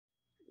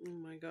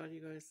my god,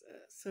 you guys.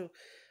 So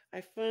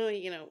I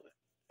finally,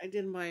 I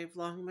did my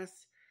vlogmas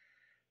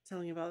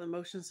telling you about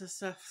emotions and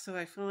stuff. So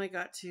I finally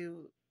got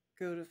to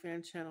go to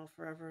Fan Channel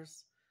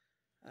Forever's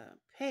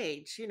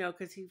page,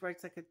 because he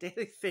writes like a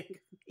daily thing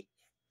of me.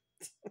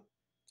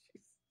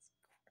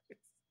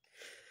 Jesus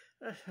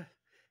Christ.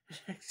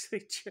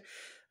 Actually,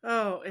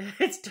 oh,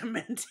 it's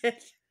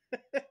demented.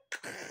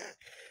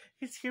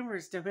 His humor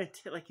is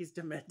demented, like he's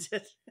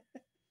demented.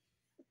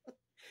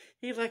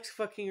 He likes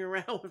fucking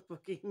around with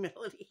Boogie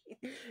Melody.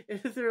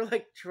 And they're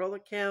like troll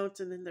accounts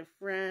and then their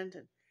friend.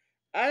 And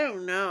I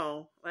don't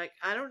know. Like,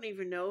 I don't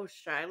even know if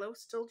Shiloh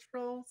still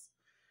trolls.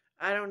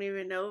 I don't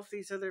even know if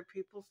these other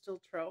people still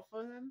troll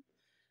for him.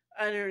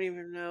 I don't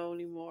even know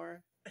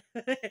anymore.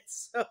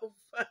 It's so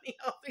funny,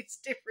 all these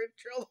different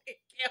trolling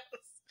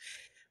accounts.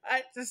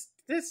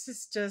 This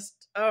is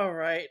just, all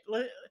right.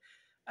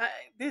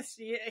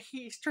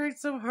 He's trying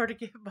so hard to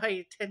get my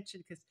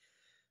attention because,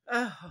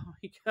 oh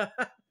my god.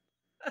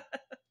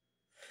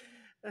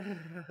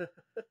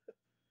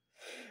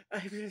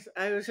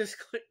 I was just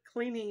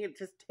cleaning. It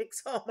just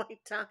takes all my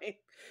time.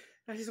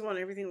 I just want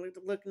everything to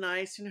look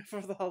nice,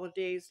 for the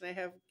holidays, and I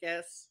have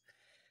guests.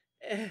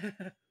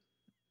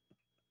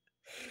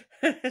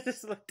 I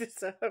just looked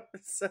this up.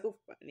 It's so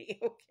funny.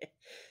 Okay.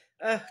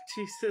 Oh,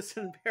 Jesus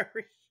and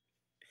Mary.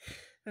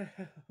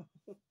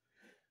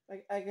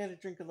 I gotta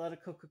drink a lot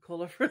of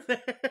Coca-Cola for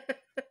that.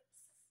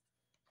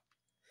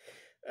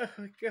 Oh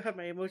my god,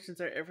 my emotions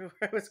are everywhere.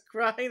 I was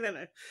crying, then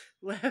I'm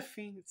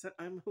laughing.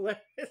 I'm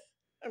hilarious.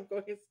 I'm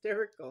going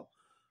hysterical.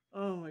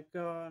 Oh my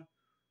god.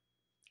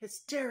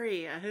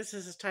 Hysteria. This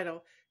is his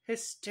title.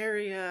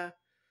 Hysteria.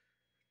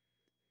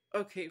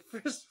 Okay,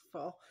 first of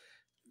all,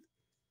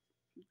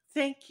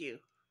 thank you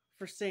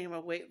for saying I'm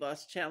a weight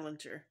loss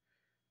challenger.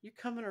 You're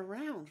coming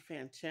around,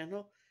 Fan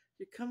Channel.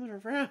 You're coming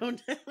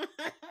around.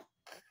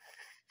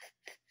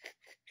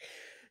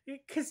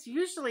 Because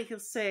usually he'll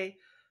say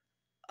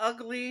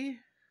ugly,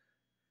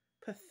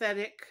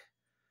 pathetic,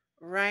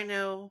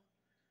 rhino.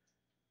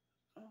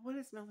 What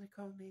does Melody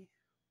call me?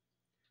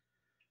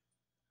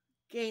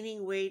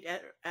 Gaining weight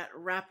at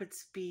rapid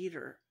speed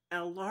or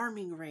an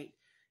alarming rate.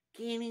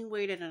 Gaining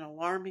weight at an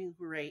alarming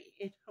rate.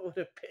 You know what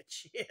a bitch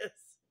she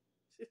is.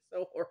 She's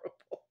so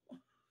horrible.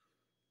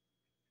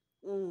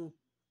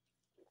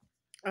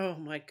 Oh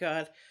my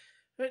god.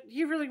 But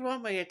you really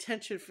want my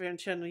attention, Fan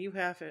Channel. You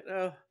have it.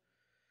 Oh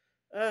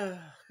god.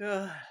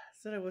 I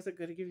said I wasn't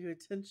going to give you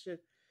attention.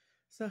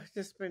 So I've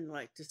just been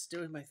just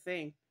doing my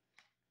thing.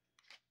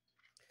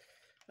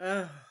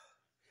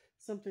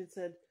 Something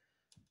said,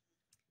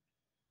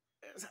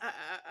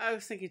 I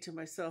was thinking to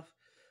myself,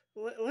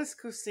 let's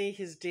go see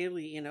his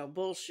daily,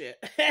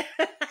 bullshit.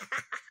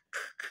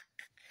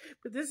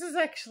 But this is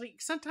actually,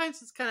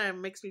 sometimes it's kind of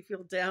makes me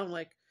feel down,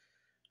 like,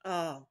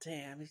 oh,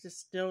 damn, he just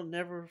still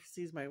never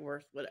sees my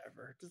worth,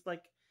 whatever. Just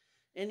like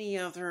any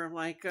other,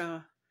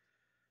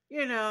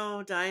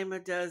 dime a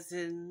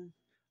dozen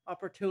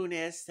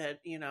opportunists that,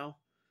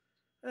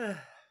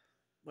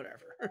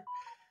 whatever.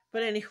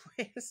 But anyway,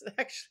 it's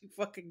actually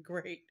fucking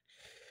great.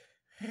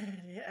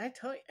 I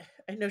tell you,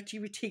 I know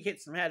GBT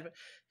gets mad, but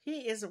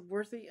he is a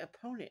worthy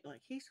opponent. Like,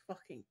 he's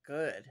fucking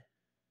good.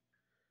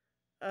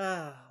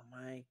 Oh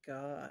my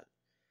god.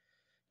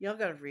 Y'all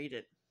gotta read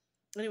it.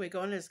 Anyway,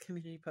 go on to his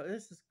community post.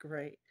 This is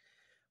great.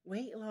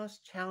 Weight loss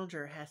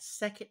challenger has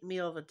second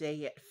meal of the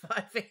day at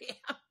 5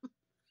 a.m.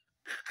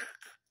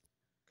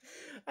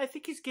 I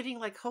think he's getting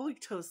holy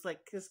toast,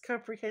 his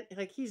comprehend,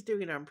 he's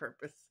doing it on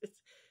purpose.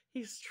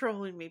 He's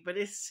trolling me, but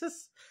it's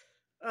just,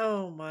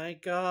 oh my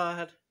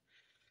god.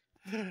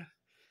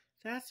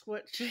 That's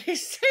what she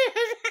said.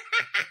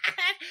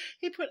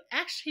 He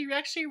actually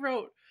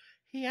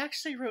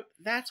wrote,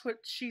 that's what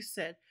she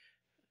said.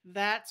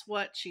 That's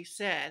what she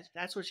said.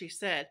 That's what she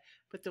said.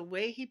 But the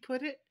way he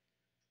put it,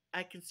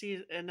 I can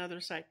see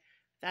another side.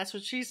 That's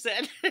what she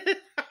said.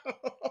 It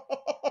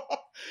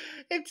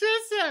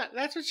says that.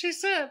 That's what she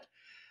said.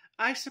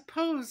 I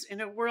suppose in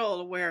a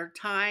world where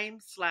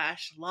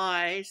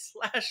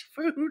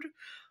time/lies/food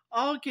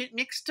all get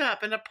mixed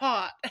up in a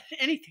pot,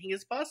 anything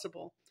is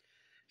possible.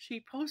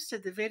 She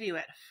posted the video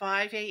at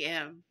 5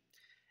 a.m.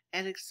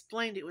 and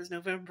explained it was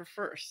November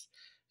 1st.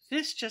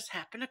 This just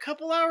happened a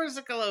couple hours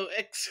ago!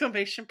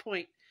 Exclamation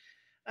point.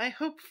 I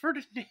hope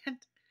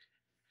Ferdinand,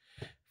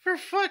 for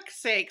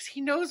fuck's sakes, he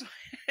knows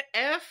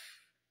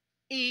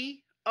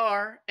F-E-R-M-I-N.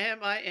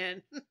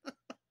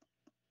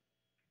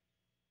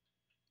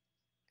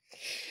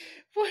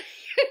 Why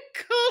you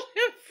call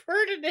him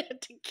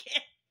Ferdinand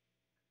again?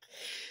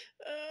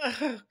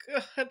 Oh,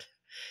 God.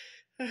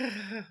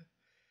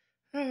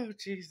 Oh,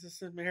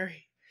 Jesus and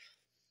Mary.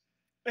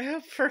 I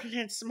hope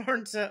Ferdinand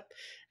smartens up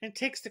and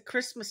takes the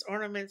Christmas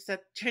ornaments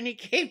that Jenny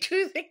gave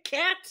to the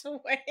cats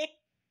away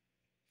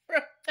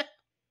from them.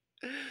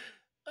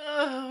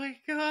 Oh, my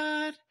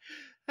God.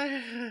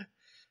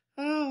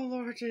 Oh,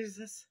 Lord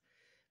Jesus.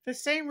 The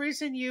same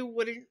reason you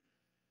wouldn't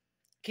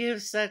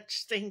give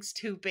such things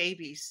to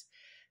babies.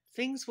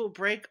 Things will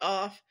break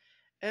off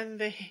and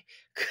they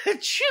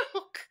could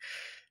choke.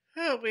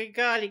 Oh my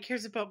god, he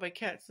cares about my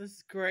cats. This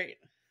is great.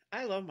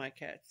 I love my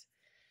cats.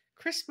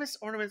 Christmas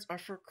ornaments are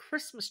for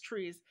Christmas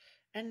trees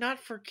and not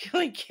for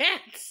killing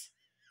cats.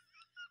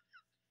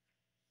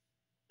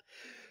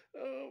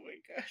 Oh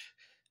my gosh.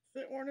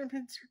 The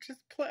ornaments are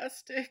just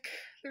plastic.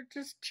 They're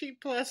just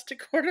cheap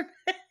plastic ornaments.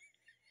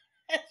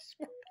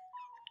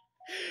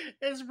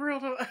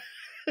 Esmeralda,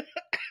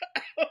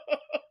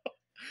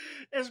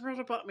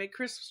 Esmeralda bought me a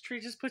Christmas tree.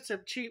 Just put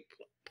some cheap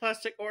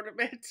plastic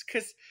ornaments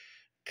because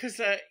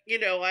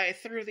I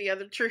threw the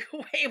other tree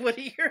away a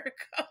year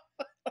ago,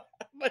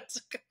 months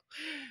ago,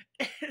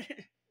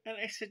 and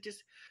I said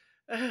just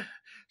uh,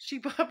 she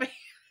bought me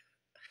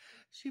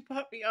she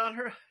bought me on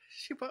her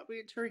she bought me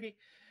a tree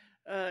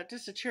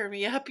just to cheer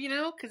me up,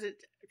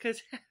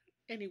 because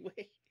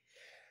anyway.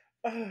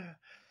 Oh,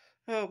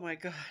 oh my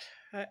God,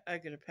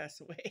 I'm gonna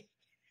pass away.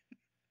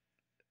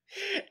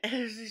 And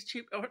there's these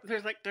cheap.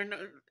 There's like they're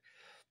no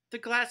the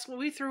glass. When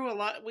we threw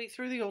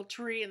the old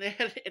tree, and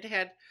it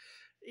had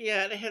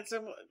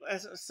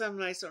some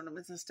nice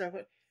ornaments and stuff.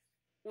 But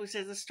we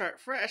said let's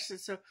start fresh, and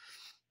so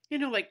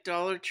like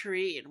Dollar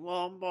Tree and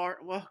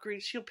Walmart,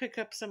 Walgreens, she'll pick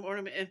up some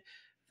ornament, and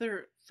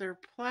they're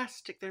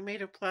plastic. They're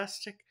made of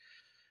plastic.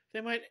 They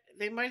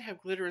might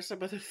have glitter or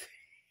some other thing.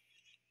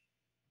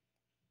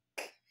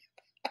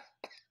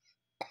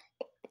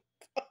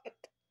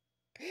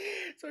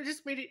 So I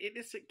just made an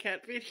innocent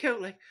cat video.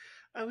 Like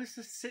I was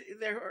just sitting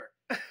there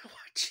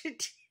watching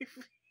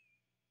TV.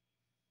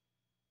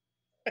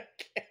 A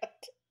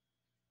cat.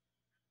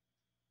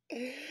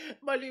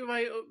 Minding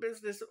my own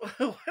business,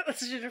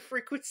 listening to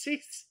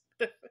frequencies.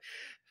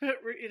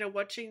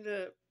 Watching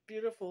the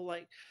beautiful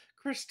like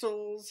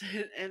crystals,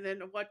 and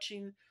then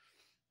watching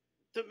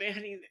the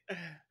man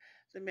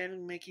the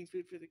man making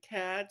food for the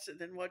cats, and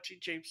then watching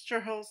James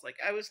Charles. Like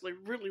I was like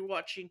really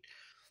watching,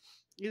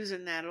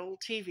 using that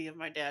old TV of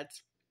my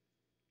dad's,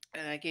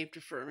 and I gave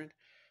to Furman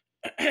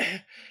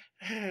because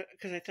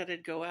I thought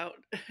I'd go out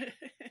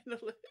in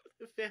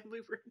the family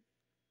room.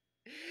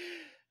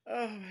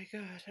 Oh my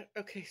God.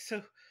 Okay,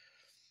 so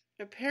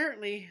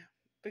apparently,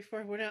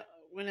 before I went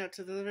out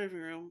to the living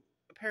room,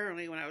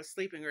 apparently when I was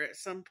sleeping, or at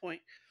some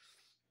point,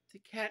 the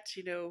cats,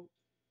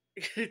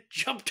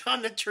 jumped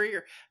on the tree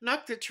or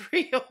knocked the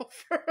tree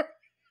over.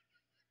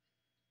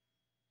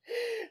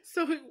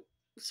 So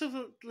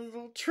the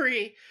little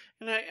tree,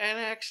 and I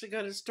actually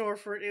got a store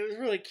for it. It was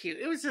really cute.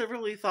 It was a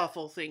really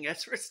thoughtful thing.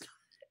 It's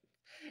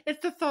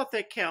the thought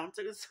that counts.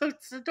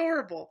 It's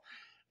adorable,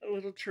 a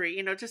little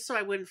tree. Just so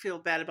I wouldn't feel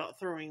bad about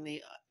throwing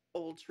the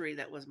old tree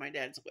that was my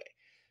dad's away,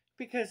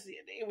 because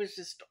it was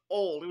just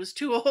old. It was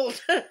too old.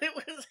 I've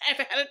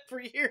had it for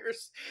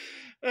years.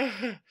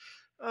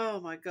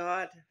 Oh my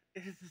God,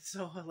 it's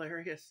so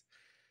hilarious.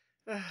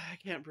 I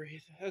can't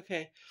breathe.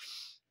 Okay.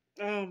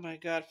 Oh my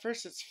God.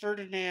 First it's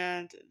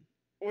Ferdinand.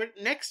 Or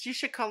next you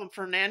should call him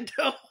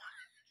Fernando.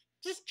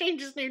 Just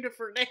change his name to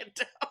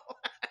Fernando.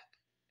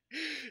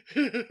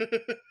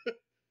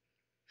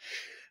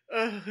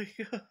 Oh my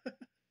God.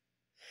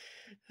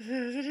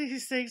 Then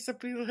he's saying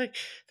something like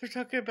they're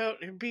talking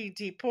about him being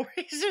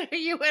deported. He's a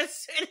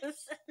U.S.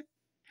 citizen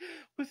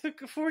with a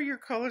 4-year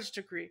college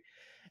degree,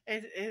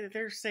 and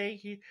they're saying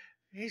he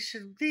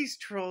should. These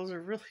trolls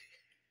are really.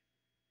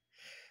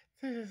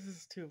 This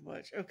is too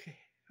much. Okay,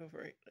 all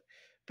right.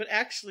 But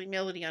actually,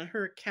 Melody on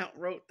her account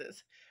wrote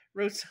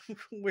some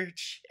weird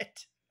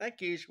shit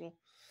like usual.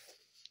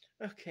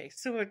 Okay,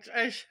 so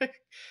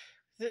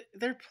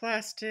they're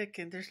plastic,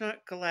 and there's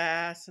not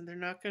glass, and they're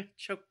not going to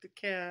choke the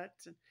cat.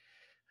 And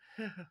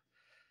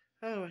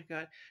oh my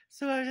God!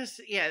 So I just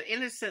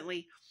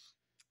innocently,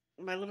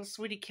 my little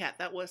sweetie cat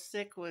that was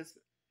sick was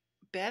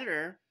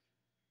better,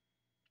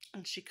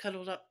 and she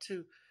cuddled up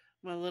to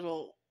my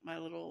little,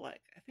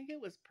 like, I think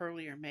it was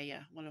Pearly or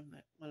Maya, one of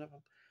them,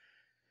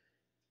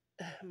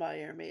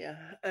 Maya or Maya.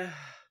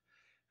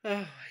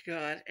 Oh my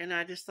God! And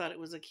I just thought it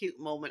was a cute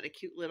moment, a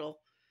cute little.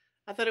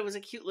 I thought it was a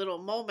cute little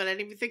moment. I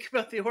didn't even think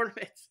about the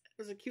ornaments.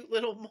 It was a cute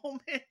little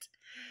moment.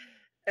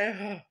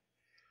 Uh,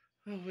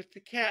 with the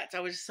cats, I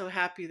was so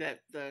happy that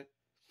the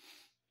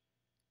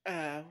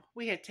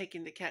we had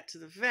taken the cat to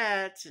the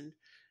vet and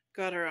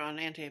got her on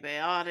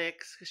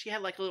antibiotics because she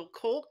had like a little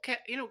cold.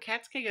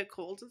 Cats can get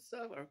colds and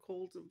stuff, or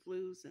colds and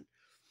flus and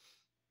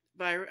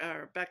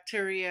or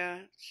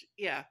bacteria.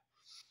 Yeah,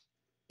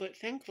 but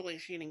thankfully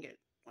she didn't get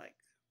like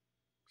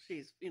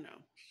she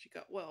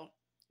got well.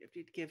 If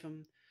you'd give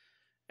him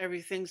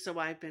everything, so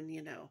I've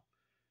been a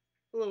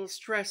little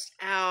stressed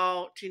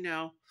out.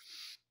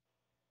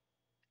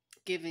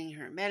 Giving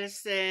her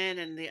medicine,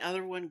 and the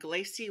other one,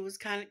 Glacy, was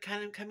kind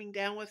of coming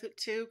down with it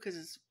too because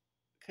it's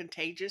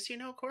contagious,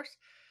 of course.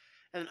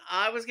 And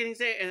I was getting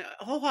sick, and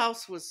the whole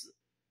house was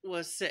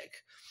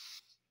sick.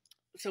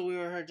 So we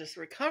were just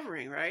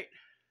recovering, right?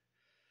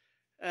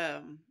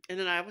 And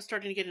then I was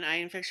starting to get an eye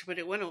infection, but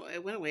it went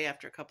away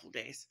after a couple of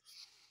days.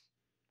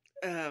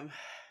 Um,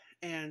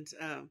 and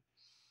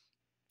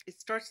it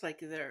starts like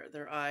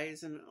their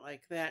eyes and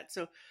like that.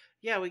 So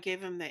yeah, we gave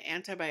them the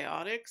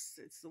antibiotics.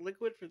 It's the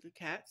liquid for the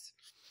cats.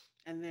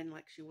 And then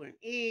like she wouldn't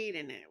eat,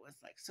 and it was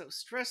like so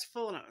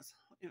stressful, and I was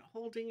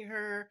holding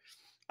her.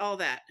 all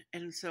that.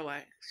 And so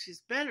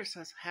she's better, so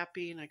I was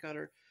happy, and I got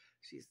her.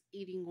 She's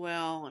eating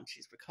well, and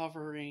she's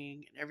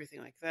recovering, and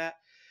everything like that.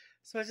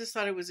 So I just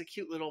thought it was a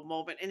cute little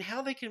moment, and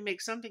how they can make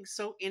something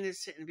so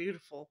innocent and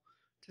beautiful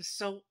to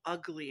so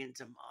ugly and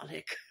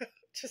demonic.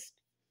 Just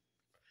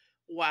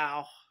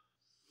wow.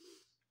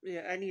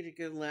 Yeah, I need a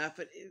good laugh,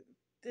 but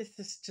this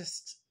is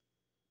just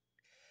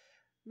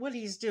what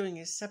he's doing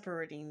is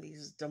separating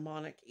these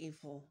demonic,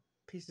 evil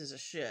pieces of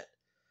shit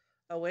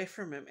away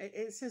from him.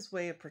 It's his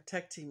way of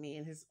protecting me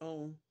in his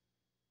own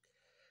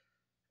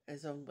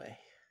way,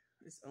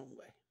 his own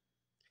way.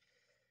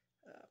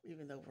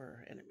 Even though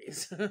we're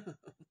enemies.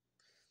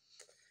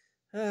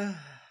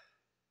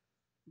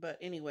 But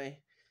anyway,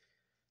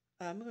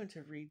 I'm going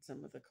to read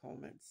some of the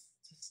comments.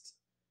 Just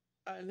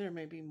there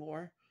may be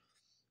more.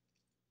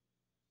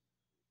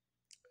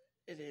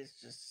 It is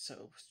just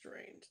so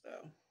strange,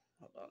 though.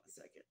 Hold on a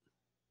second.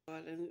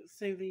 And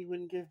say that you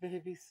wouldn't give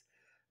babies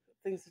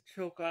things to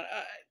choke on.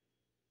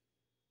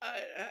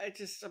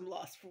 I'm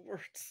lost for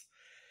words.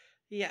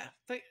 Yeah,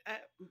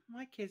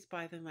 my kids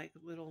buy them like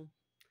little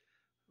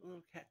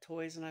cat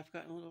toys, and I've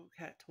gotten little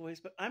cat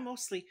toys. But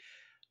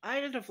I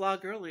did a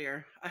vlog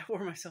earlier. I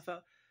wore myself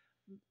out.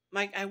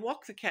 I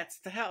walk the cats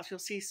to the house. You'll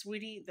see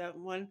Sweetie, that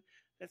one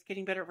that's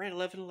getting better, right?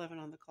 11:11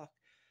 on the clock.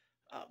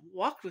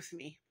 Walked with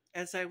me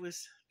as I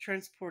was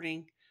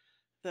transporting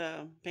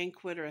the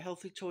Banquet or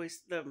Healthy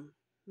Choice, the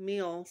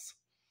meals.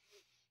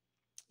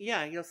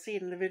 Yeah, you'll see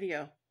it in the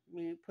video.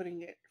 Me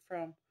putting it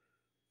from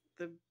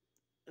the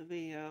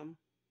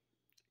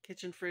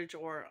kitchen fridge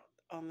or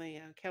on the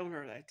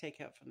counter that I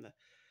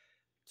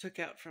took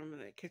out from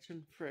the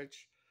kitchen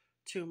fridge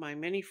to my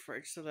mini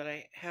fridge so that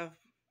I have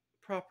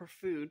proper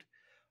food,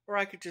 or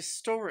I could just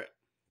store it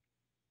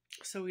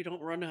so we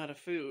don't run out of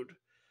food.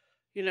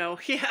 Yeah.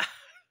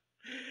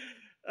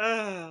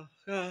 Oh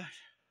God.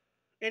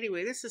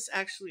 Anyway, this is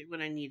actually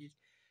what I needed.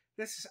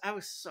 I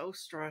was so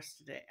stressed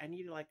today. I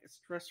needed like a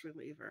stress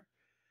reliever.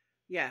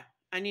 Yeah,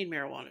 I need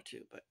marijuana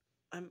too, but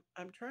I'm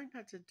trying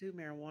not to do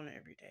marijuana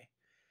every day.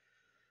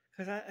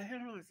 Because I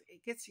don't know,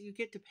 you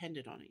get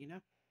dependent on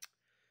it.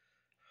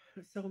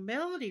 So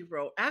Melody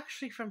wrote,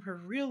 actually from her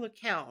real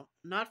account,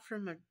 not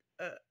from a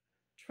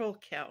troll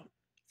account.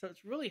 So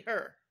it's really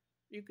her.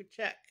 You could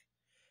check.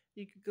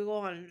 You could go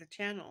on the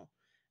channel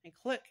and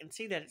click and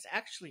see that it's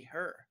actually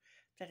her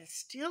that is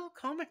still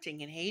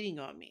commenting and hating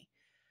on me.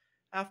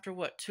 After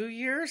what, 2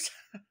 years?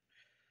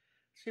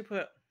 She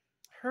put,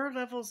 her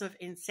levels of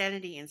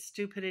insanity and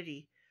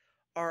stupidity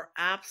are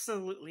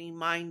absolutely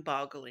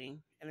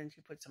mind-boggling. And then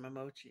she put some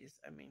emojis.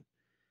 I mean,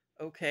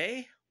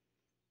 okay.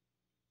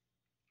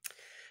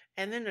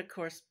 And then, of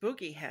course,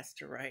 Boogie has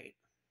to write.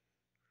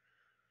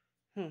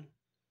 11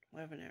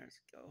 hours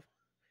ago.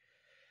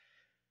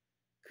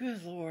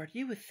 Good Lord,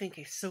 you would think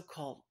a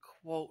so-called,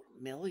 quote,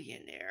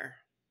 millionaire,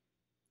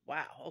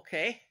 wow,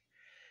 okay,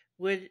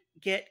 would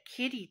get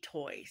kitty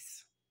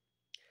toys.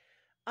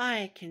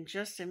 I can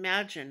just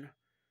imagine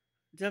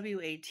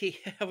W-A-T,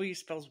 how you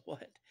spells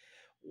what?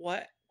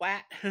 What?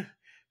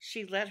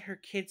 She let her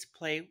kids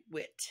play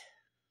wit.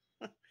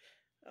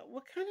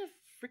 What kind of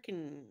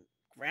freaking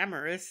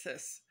grammar is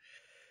this?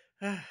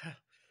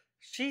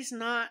 She's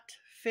not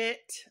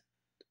fit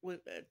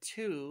with a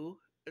two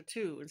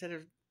instead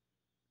of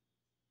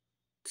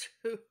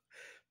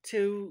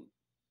to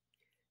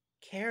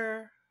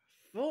care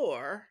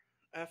for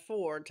a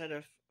four instead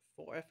of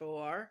for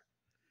FOR.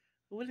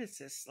 What is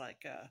this,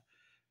 like a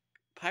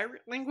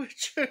pirate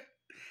language?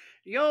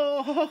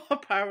 Yo, a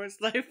pirate's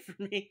life for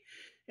me.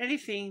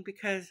 Anything,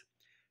 because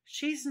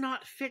she's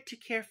not fit to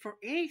care for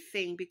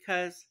anything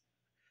because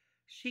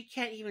she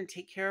can't even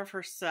take care of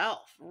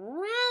herself.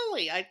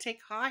 Really? I take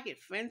high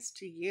offense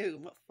to you.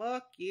 Well,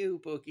 fuck you,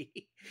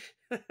 Boogie.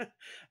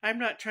 I'm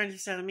not trying to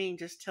sound mean,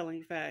 just telling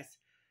you facts.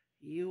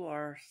 You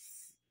are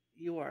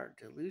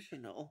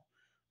delusional.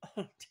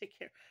 Oh,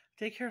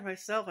 take care of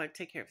myself. I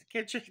take care of the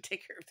kitchen. I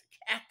take care of the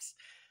cats.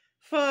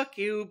 Fuck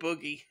you,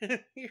 Boogie.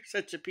 You're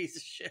such a piece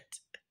of shit.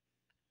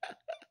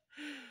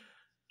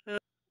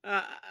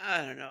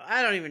 I don't know.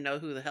 I don't even know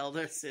who the hell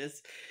this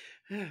is.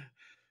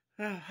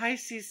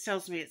 Hiseiss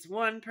tells me it's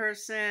one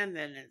person,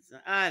 then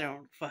I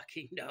don't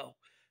fucking know.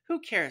 Who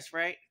cares,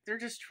 right? They're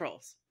just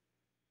trolls.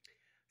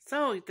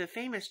 So, the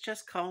famous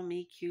Just Call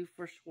Me Q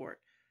for short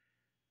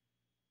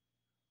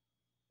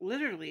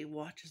literally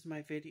watches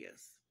my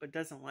videos, but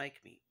doesn't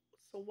like me.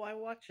 So why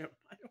watch him?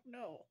 I don't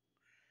know.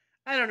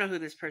 I don't know who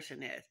this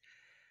person is.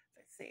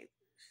 Let's see.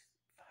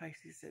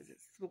 Hiseiss says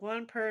it's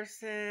one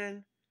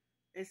person.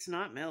 It's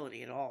not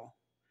Melody at all.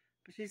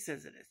 But she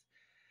says it is.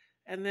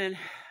 And then,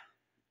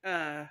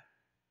 I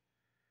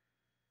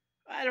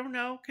don't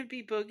know. Could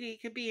be Boogie.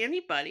 Could be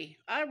anybody.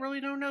 I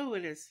really don't know who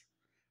it is.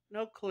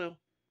 No clue.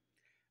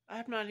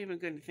 I'm not even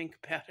going to think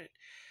about it.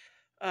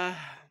 I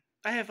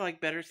have like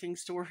better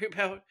things to worry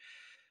about.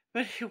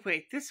 But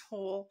wait, this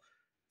whole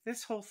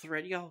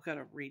thread, y'all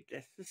gotta read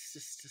this. This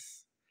is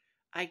just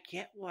I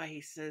get why he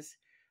says,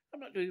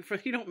 I'm not doing it for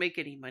you don't make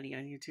any money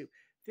on YouTube.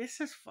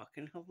 This is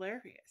fucking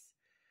hilarious.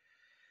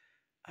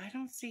 I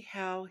don't see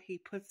how he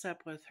puts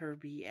up with her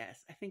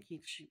BS. I think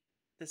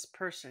this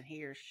person,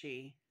 he or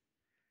she,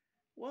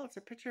 well, it's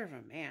a picture of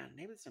a man.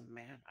 Maybe it's a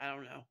man. I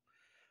don't know.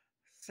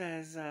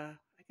 Says, I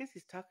guess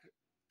he's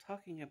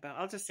talking about,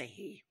 I'll just say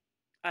he.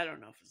 I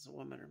don't know if it's a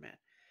woman or man.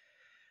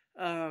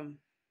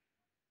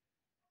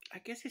 I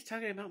guess he's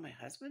talking about my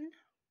husband.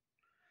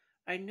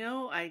 I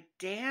know I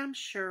damn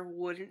sure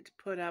wouldn't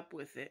put up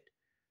with it.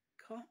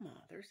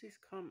 Comma. There's these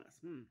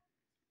commas.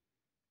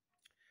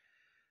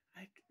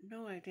 I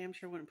know I damn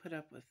sure wouldn't put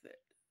up with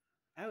it.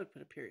 I would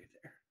put a period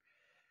there.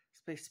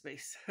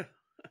 Space.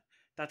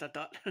 dot, dot,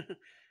 dot.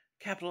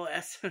 Capital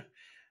S.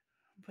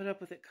 Put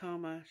up with it,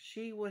 comma.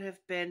 She would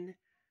have been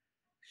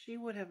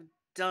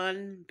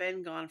gone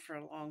for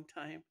a long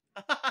time.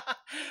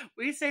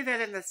 We say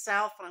that in the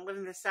South. When I live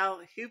in the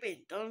South, you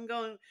been done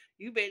gone.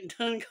 You been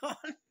done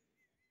gone.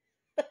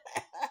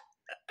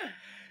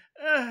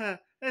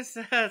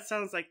 That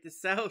sounds like the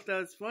South.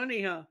 That's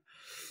funny, huh?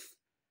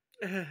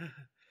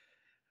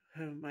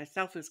 My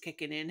South is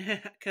kicking in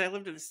because I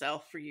lived in the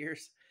South for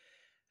years.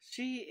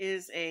 She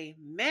is a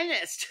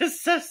menace to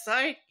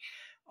society.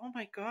 Oh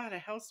my God, a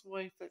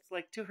housewife that's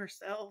like to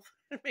herself,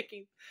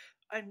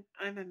 I'm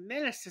a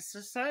menace to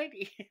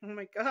society. Oh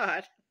my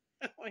God,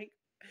 like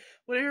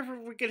whatever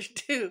we're gonna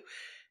do,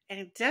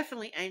 and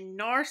definitely a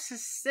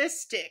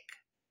narcissistic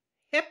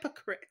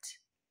hypocrite,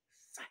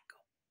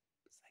 psycho,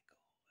 like a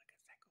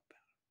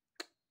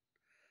psychopath.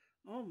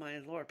 Oh my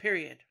Lord,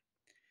 period.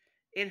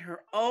 In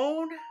her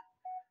own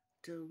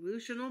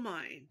delusional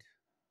mind,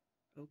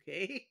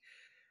 okay,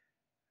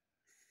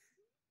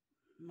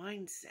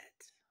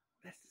 mindset.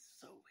 That's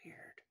so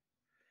weird.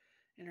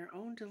 In her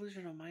own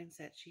delusional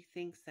mindset, she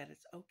thinks that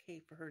it's okay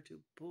for her to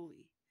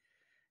bully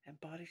and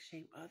body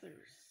shame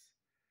others.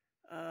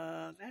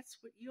 That's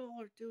what you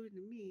all are doing to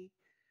me,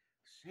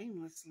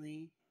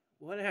 shamelessly.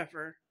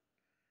 Whatever.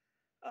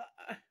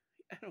 I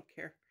don't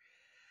care.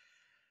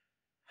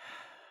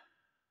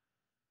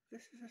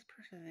 This is this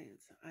person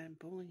thinks I'm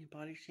bullying and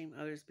body shame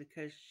others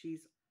because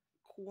she's,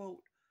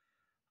 quote,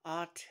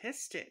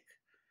 autistic.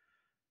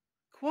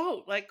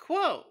 Quote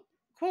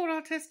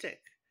autistic.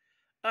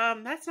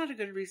 That's not a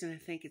good reason to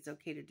think it's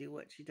okay to do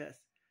what she does.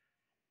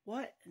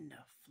 What in the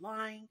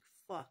flying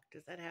fuck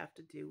does that have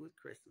to do with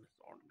Christmas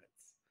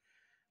ornaments?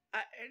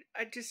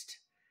 I just,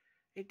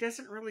 it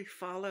doesn't really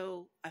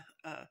follow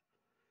a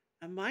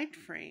mind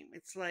frame.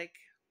 It's like,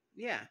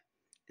 yeah,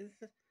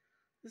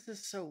 this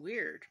is so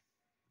weird.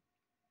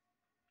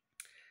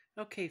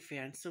 Okay,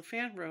 fan. So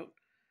fan wrote,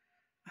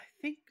 I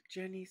think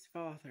Jenny's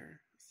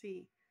father.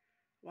 See,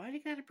 why do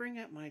you got to bring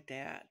up my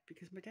dad?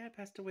 Because my dad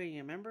passed away.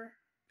 You remember,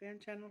 fan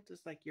channel?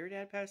 Just like your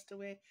dad passed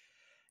away.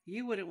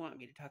 You wouldn't want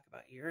me to talk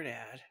about your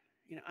dad.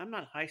 You know, I'm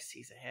not high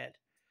seas ahead.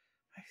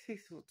 High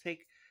seas she'll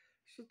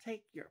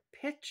take your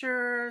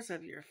pictures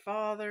of your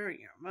father,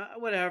 your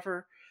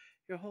whatever,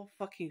 your whole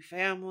fucking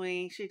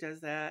family. She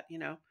does that, you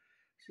know.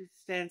 She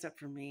stands up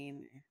for me,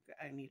 and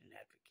I need an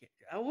advocate.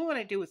 What would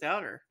I do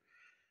without her?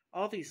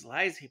 All these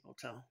lies people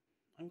tell.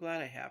 I'm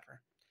glad I have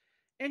her.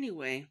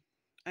 Anyway,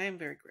 I am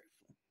very grateful.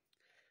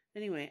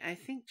 Anyway, I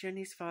think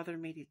Jenny's father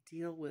made a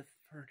deal with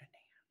Ferdinand.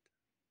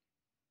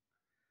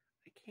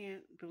 I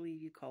can't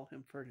believe you call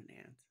him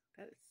Ferdinand.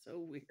 That is so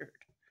weird.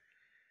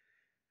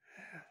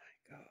 Oh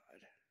my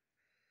God.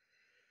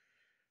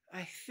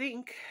 I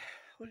think,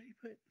 what did he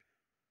put?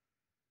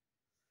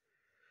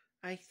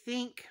 I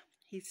think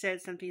he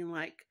said something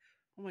like,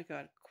 oh my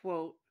God,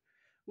 quote,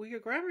 well, your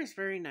grammar is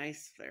very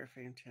nice there,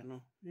 fan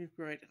channel. You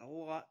write a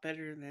lot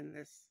better than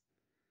this.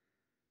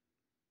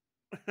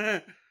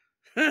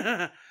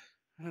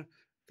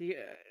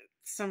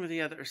 Some of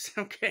the others.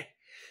 Okay.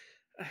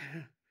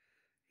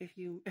 If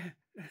you,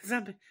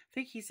 I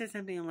think he said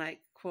something like,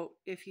 quote,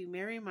 if you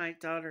marry my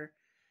daughter,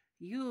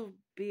 you'll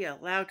be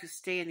allowed to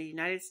stay in the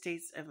United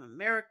States of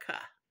America.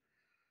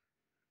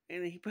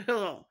 And he put a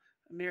little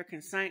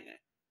American sign,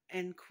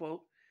 end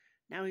quote.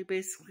 Now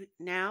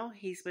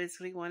he's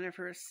basically one of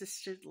her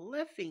assisted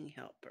living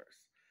helpers.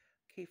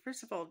 Okay,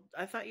 first of all,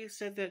 I thought you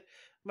said that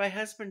my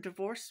husband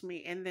divorced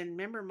me, and then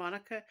remember,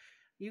 Monica,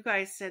 you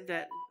guys said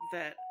that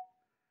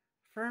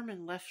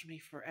Furman left me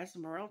for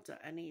Esmeralda,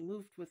 and he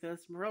moved with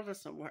Esmeralda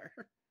somewhere.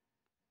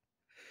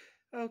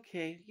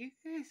 Okay, you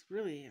guys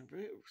really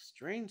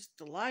strange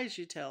the lies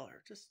you tell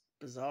are just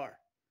bizarre.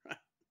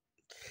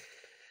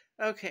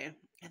 Okay,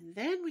 and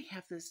then we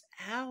have this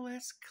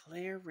Alice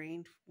Claire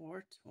Rain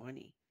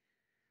 420.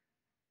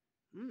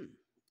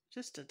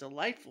 Just a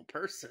delightful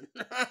person.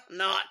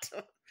 Not.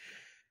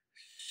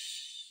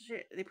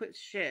 Shit. They put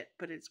shit,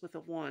 but it's with a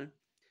 1.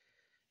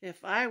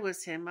 If I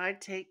was him,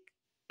 I'd take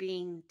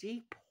being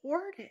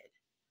deported.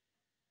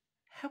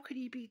 How could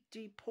you be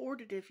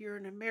deported if you're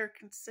an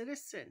American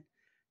citizen?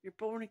 You're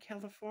born in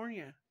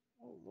California.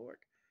 Oh, Lord.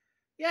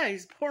 Yeah,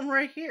 he's born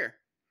right here.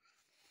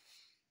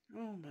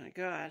 Oh, my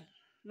God.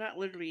 Not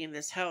literally in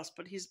this house,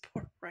 but he's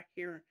born right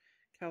here in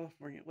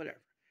California.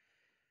 Whatever.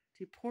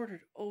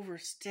 Deported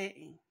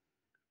overstaying.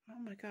 Oh,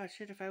 my God.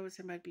 Shit, if I was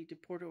him, I'd be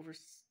deported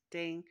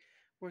overstaying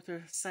with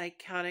a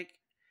psychotic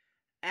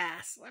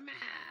ass.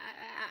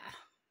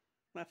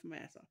 Laughing my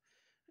ass off.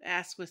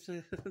 Ass with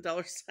the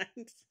dollar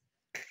signs.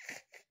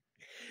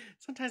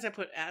 Sometimes I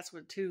put ass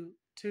with two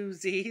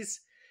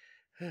Z's.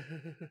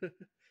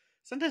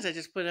 Sometimes I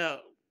just put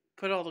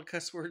all the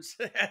cuss words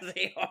as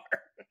they are.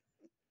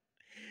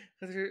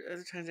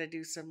 Other times I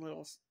do some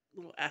little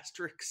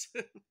asterisks.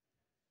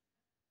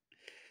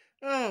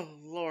 Oh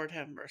Lord,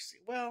 have mercy.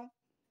 Well,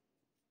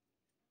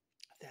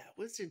 that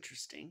was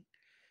interesting.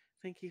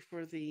 Thank you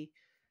for the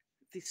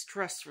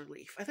stress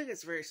relief. I think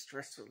it's very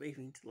stress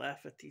relieving to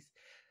laugh at these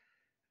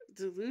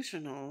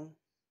delusional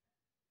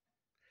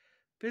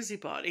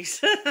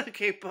busybodies.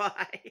 Okay,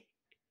 bye.